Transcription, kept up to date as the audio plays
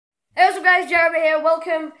Hey, what's up guys, Jeremy here,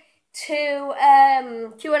 welcome to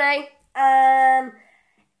Q&A.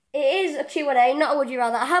 It is a Q&A, not a would you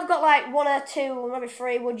rather. I have got like one or two, or maybe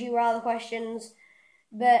three would you rather questions,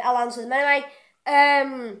 but I'll answer them anyway.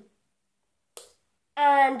 And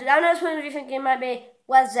I know some of you thinking it might be,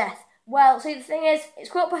 where's Zeth? Well, see, the thing is, it's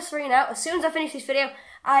 3:15 now. As soon as I finish this video,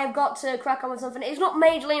 I've got to crack on with something. It's not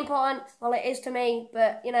majorly important, well it is to me,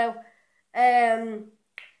 but you know,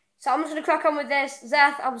 so I'm just gonna crack on with this.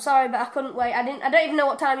 Zeth, I'm sorry, but I couldn't wait. I don't even know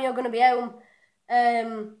what time you're gonna be home.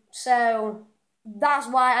 So that's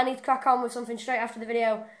why I need to crack on with something straight after the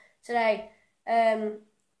video today. And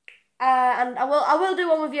I will do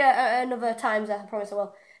one with you another time, Zeth. I promise I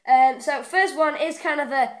will. So first one is kind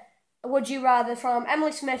of a would you rather from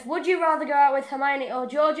Emily Smith. Would you rather go out with Hermione or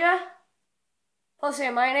Georgia? Possibly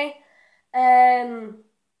Hermione.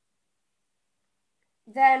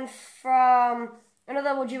 Then from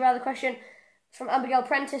another would you rather question from Abigail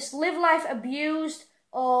Prentice. Live life abused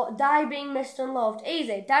or die being missed and loved?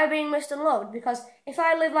 Easy. Die being missed and loved, because if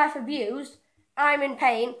I live life abused, I'm in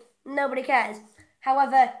pain, nobody cares.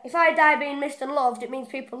 However, if I die being missed and loved, it means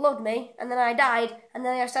people loved me, and then I died, and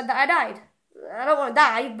then I said that I died. I don't want to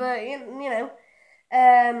die, but, you know.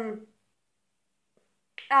 Then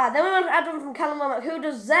we want to add one from Callum Womack. Who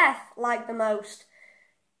does Zeth like the most?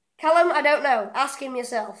 Callum, I don't know. Ask him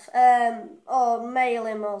yourself. Or mail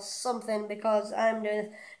him or something, because I'm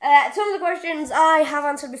doing this. Some of the questions I have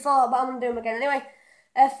answered before, but I'm going to do them again anyway.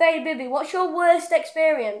 Faye Bibby, what's your worst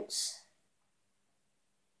experience?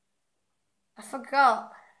 I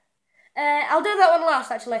forgot. I'll do that one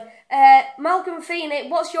last, actually. Malcolm Feeney,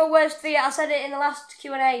 what's your worst fear? I said it in the last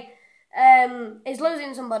Q&A. Is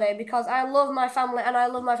losing somebody, because I love my family and I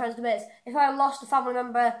love my friends to bits. If I lost a family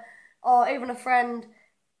member or even a friend,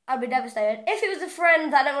 I'd be devastated. If it was a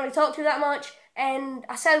friend that I don't really talk to that much, and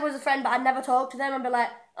I said it was a friend but I never talked to them, I'd be like,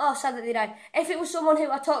 oh, sad that they died. If it was someone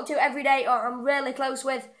who I talk to every day or I'm really close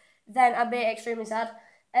with, then I'd be extremely sad.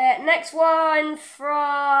 Next one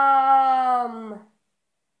from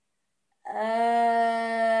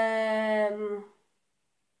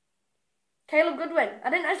Caleb Goodwin. I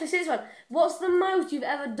didn't actually see this one. What's the most you've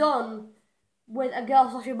ever done with a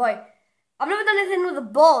girl / a boy? I've never done anything with a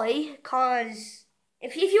boy, because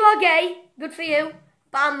if you are gay, good for you,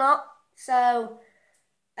 but I'm not. So,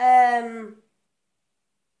 yeah,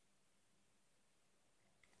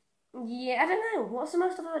 I don't know. What's the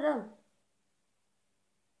most I've ever done?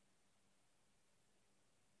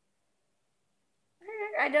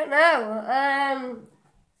 I don't know.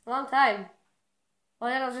 Long time.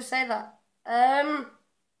 Why did I just say that?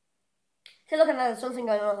 See, look at that, there's something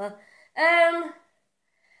going on there.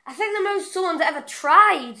 I think the most someone's ever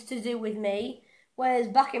tried to do with me was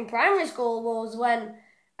back in primary school, was when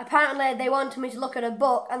apparently they wanted me to look at a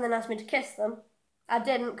book and then asked me to kiss them. I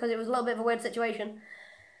didn't, because it was a little bit of a weird situation.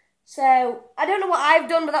 So, I don't know what I've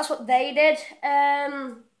done, but that's what they did.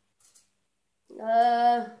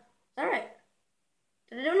 Alright.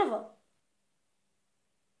 Did I do another one?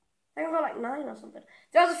 I think I've got like 9 or something.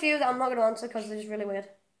 There's a few that I'm not going to answer because they're just really weird.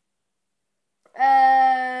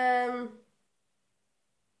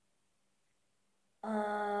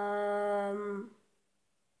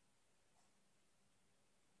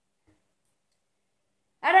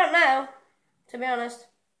 I don't know, to be honest.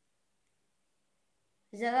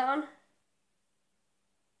 Is that one?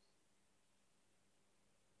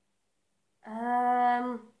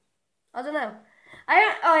 I don't know.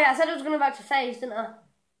 Oh yeah, I said I was going back to face, didn't I?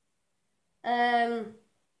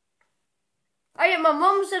 Oh yeah, my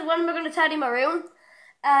mum said when we're going to tidy my room.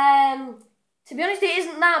 To be honest, it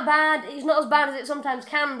isn't that bad. It's not as bad as it sometimes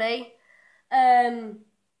can be.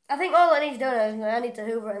 I think all I need to do is I need to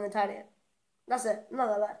hoover it and then tidy it. That's it. Not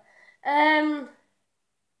that bad.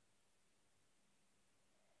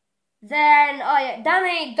 Then, oh yeah,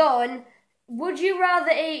 Danny Dunn. Would you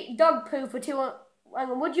rather eat dog poo for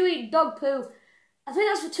would you eat dog poo? I think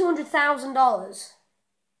that's for $200,000.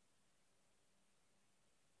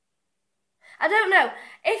 I don't know.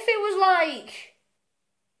 If it was like...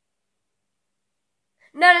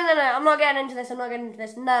 No, I'm not getting into this.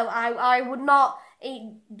 No, I would not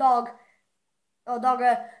eat dog or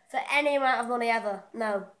dogger for any amount of money ever.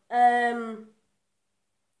 No.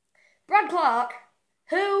 Brad Clark,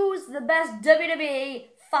 who's the best WWE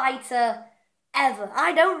fighter ever?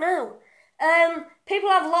 I don't know. People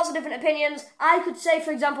have lots of different opinions. I could say,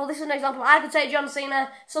 for example, this is an example, I could say John Cena.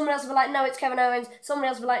 Somebody else would be like, no, it's Kevin Owens. Somebody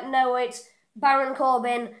else would be like, no, it's Baron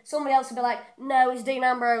Corbin. Somebody else would be like, no, it's Dean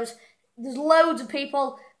Ambrose. There's loads of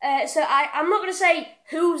people. So I'm not going to say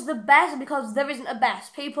who's the best, because there isn't a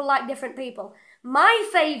best. People like different people. My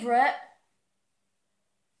favourite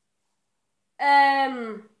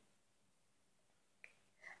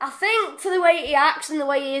I think for the way he acts and the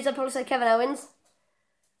way he is, I'd probably say Kevin Owens.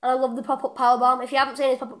 And I love the pop-up powerbomb. If you haven't seen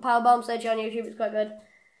his pop-up powerbomb, search it on YouTube, it's quite good.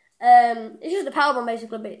 It's just a powerbomb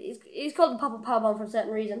basically, but he's called the pop-up powerbomb for a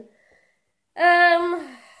certain reason. Yeah,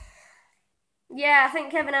 I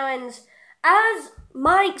think Kevin Owens. As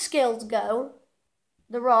mic skills go,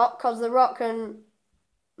 The Rock, because The Rock can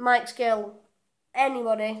mic skill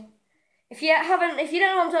anybody. If you don't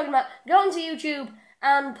know what I'm talking about, go onto YouTube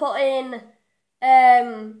and put in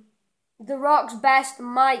The Rock's best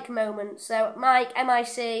mic moments. So mic,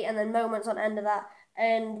 M-I-C, and then moments on the end of that.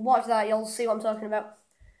 And watch that, you'll see what I'm talking about.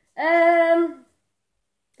 I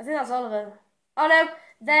think that's all of them. Oh no,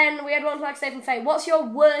 then we had one like say from Faye. What's your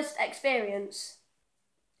worst experience?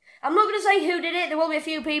 I'm not going to say who did it. There will be a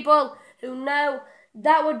few people who know.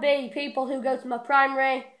 That would be people who go to my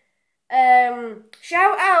primary.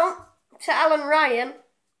 Shout out to Alan Ryan,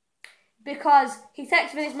 because he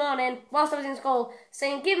texted me this morning whilst I was in school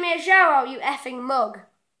saying, give me a shout out, you effing mug.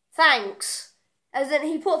 Thanks. As in,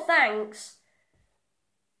 he put thanks.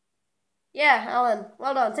 Yeah, Alan,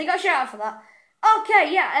 well done. So you got a shout out for that.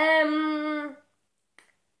 Okay, yeah,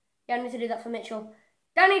 I need to do that for Mitchell.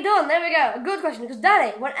 Danny Dunn, there we go. A good question, because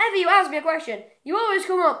Danny, whenever you ask me a question, you always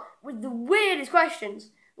come up with the weirdest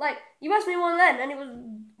questions. Like, you asked me one then, and it was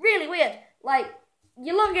really weird. Like,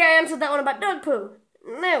 you're lucky I answered that one about dog poo.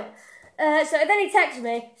 No. So then he texted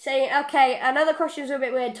me saying, okay, another questions are a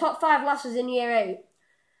bit weird. Top 5 lasses in year 8.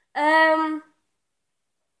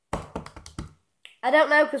 I don't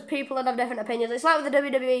know, because people have different opinions. It's like with the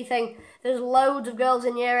WWE thing. There's loads of girls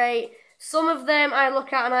in year 8. Some of them I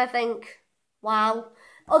look at and I think, wow.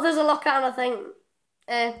 Others I look at and I think,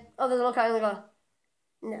 Others I look at and I go,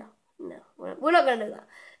 no, we're not going to do that.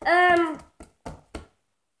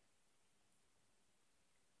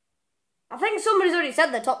 I think somebody's already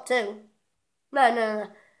said the top 2. No.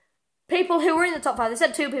 People who were in the top 5. They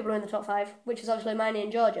said 2 people were in the top 5, which is obviously Miney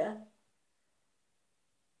and Georgia.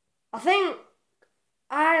 I think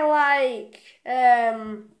I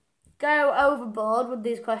go overboard with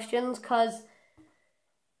these questions, because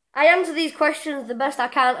I answer these questions the best I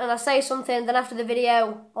can, and I say something, then after the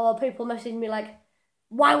video, or people message me like,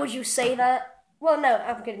 why would you say that? Well, no,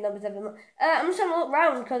 I'm kidding, nobody's ever done that. I'm just trying to look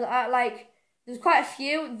round, because there's quite a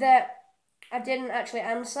few that I didn't actually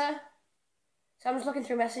answer. So I'm just looking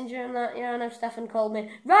through Messenger and that, I know Stefan called me.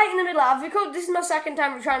 Right in the middle, this is my second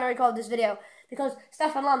time trying to record this video, because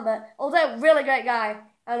Stefan Lambert, although really great guy,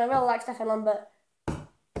 and I really like Stefan Lambert.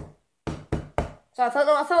 So I thought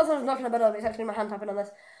I was knocking on the door, but it's actually my hand tapping on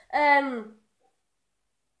this.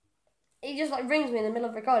 He just rings me in the middle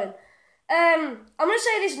of recording. I'm going to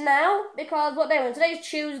say this now, because what day are we on? Today's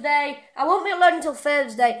Tuesday. I won't be uploading until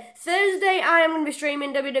Thursday. Thursday I am going to be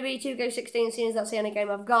streaming WWE 2K16, seeing as that's the only game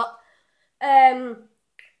I've got.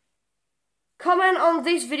 Comment on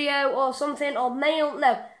this video or something, or mail,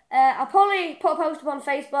 I'll probably put a post up on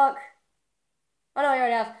Facebook. I know I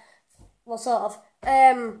already have. Well, sort of.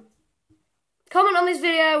 Comment on this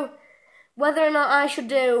video whether or not I should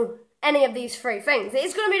do any of these 3 things.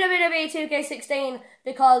 It's going to be WWE 2K16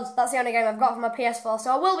 because that's the only game I've got for my PS4,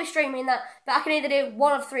 so I will be streaming that, but I can either do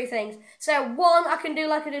one of 3 things. So, 1, I can do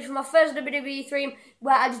like I did for my first WWE stream,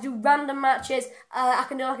 where I just do random matches. I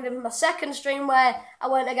can do like I did for my second stream, where I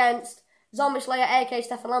went against ZombieSlayah, aka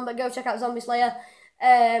Stefan Lambert. Go check out ZombieSlayah.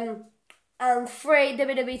 And 3,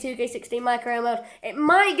 WWE 2K16 micro mode. It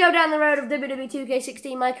might go down the road of WWE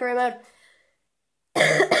 2K16 micro mode.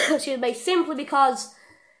 Excuse me, simply because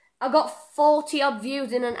I got 40 odd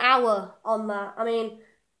views in an hour on that. I mean,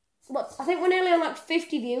 I think we're nearly on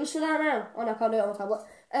 50 views for that now. Oh no, I can't do it on my tablet.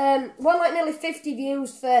 We're nearly 50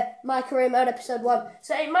 views for my career mode episode 1.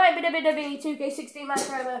 So it might be WWE 2K16 my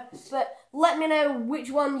career mode, but let me know which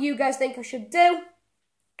one you guys think I should do.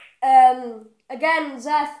 Again,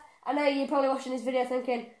 Zeth, I know you're probably watching this video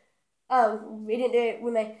thinking, oh, he didn't do it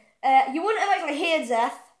with me. You wouldn't have actually heard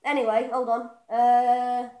Zeth. Anyway, hold on.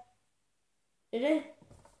 Did he?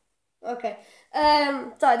 Okay.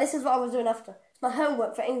 Sorry, this is what I was doing after. It's my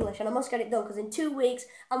homework for English, and I must get it done, because in 2 weeks,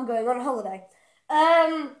 I'm going on holiday.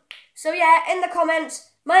 So yeah, in the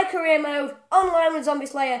comments, my career mode, online with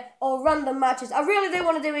ZombieSlayah, or random matches. I really do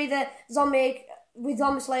want to do either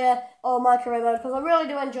ZombieSlayah or my career mode, because I really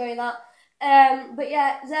do enjoy that. But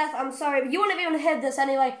yeah, Zeth, I'm sorry, but you wouldn't have even heard this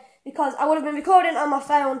anyway, because I would have been recording on my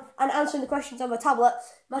phone and answering the questions on my tablet.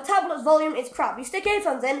 My tablet's volume is crap. You stick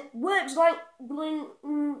earphones in, works like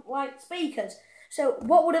speakers. So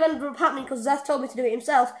what would have ended up happening, because Zeth told me to do it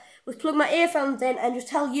himself, was plug my earphones in and just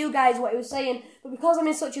tell you guys what he was saying. But because I'm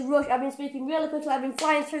in such a rush, I've been speaking really quickly, I've been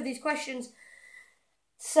flying through these questions.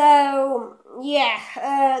 So, yeah,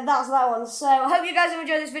 that's that one. So, I hope you guys have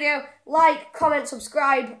enjoyed this video. Like, comment,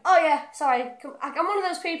 subscribe. Oh, yeah, sorry. I'm one of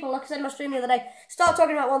those people, like I said in my stream the other day, start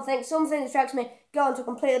talking about one thing, something distracts me, go on to a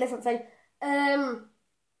completely different thing.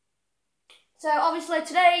 So, obviously,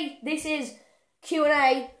 today, this is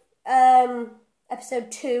Q&A,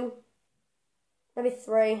 episode 2, maybe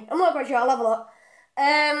 3. I'm not quite sure, I'll have a look.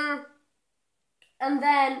 And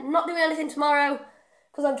then, not doing anything tomorrow,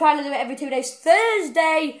 because I'm trying to do it every 2 days.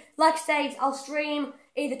 Thursday, like I said, I'll stream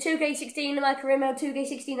either 2K16 in my career mode,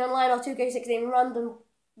 2K16 online, or 2K16 random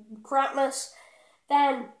crapness.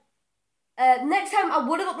 Then, next time I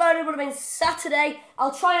would have uploaded would have been Saturday.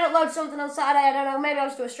 I'll try and upload something on Saturday. I don't know, maybe I'll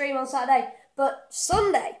just do a stream on Saturday. But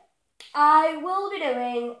Sunday, I will be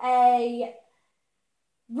doing a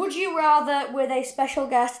Would You Rather with a special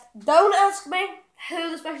guest. Don't ask me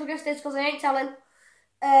who the special guest is, because I ain't telling.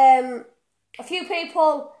 A few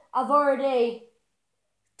people I've already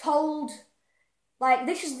told, like,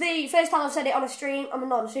 this is the first time I've said it on a stream,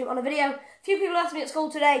 not on a stream, on a video. A few people asked me at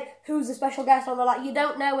school today, who's the special guest, and they're like, you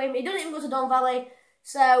don't know him, he doesn't even go to Don Valley,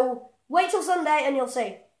 so wait till Sunday and you'll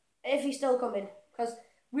see, if he's still coming, because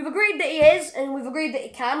we've agreed that he is, and we've agreed that he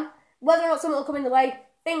can. Whether or not something will come in the way,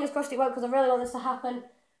 fingers crossed it won't, because I really want this to happen.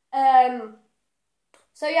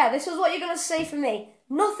 So yeah, this is what you're going to see from me.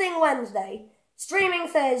 Nothing Wednesday, streaming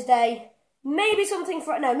Thursday, maybe something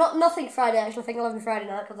Friday. No, nothing Friday, actually. I think I'll have a Friday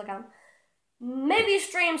night, because I can. Maybe a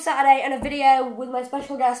stream Saturday and a video with my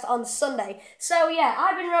special guest on Sunday. So, yeah,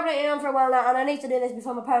 I've been rabbiting on for a while now, and I need to do this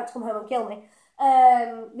before my parents come home and kill me.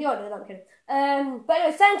 They won't do that, I'm kidding. But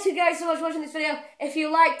anyway, thank you guys so much for watching this video. If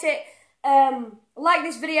you liked it, like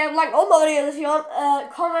this video, like all my videos if you want.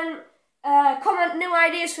 Comment new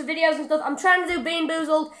ideas for videos and stuff. I'm trying to do Bean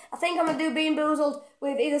Boozled. I think I'm going to do Bean Boozled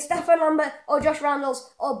with either Stefan Lambert or Josh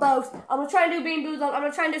Randalls or both. I'm going to try and do Bean Boozled. I'm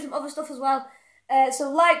going to try and do some other stuff as well.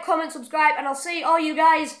 So like, comment, subscribe, and I'll see all you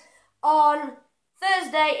guys on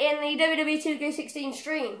Thursday in the WWE 2K16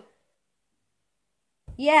 stream.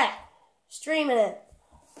 Yeah, streaming it.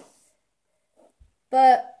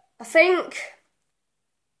 But I think...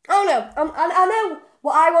 Oh no, I know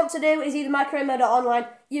what I want to do is either my career mode or online.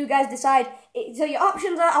 You guys decide. So your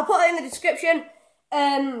options are, I'll put it in the description.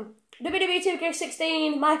 WWE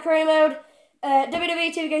 2K16, my career mode.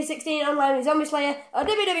 WWE 2K16 online with ZombieSlayah. Or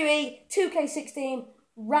WWE 2K16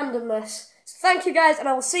 randomness. So thank you guys, and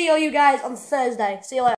I will see all you guys on Thursday. See you later.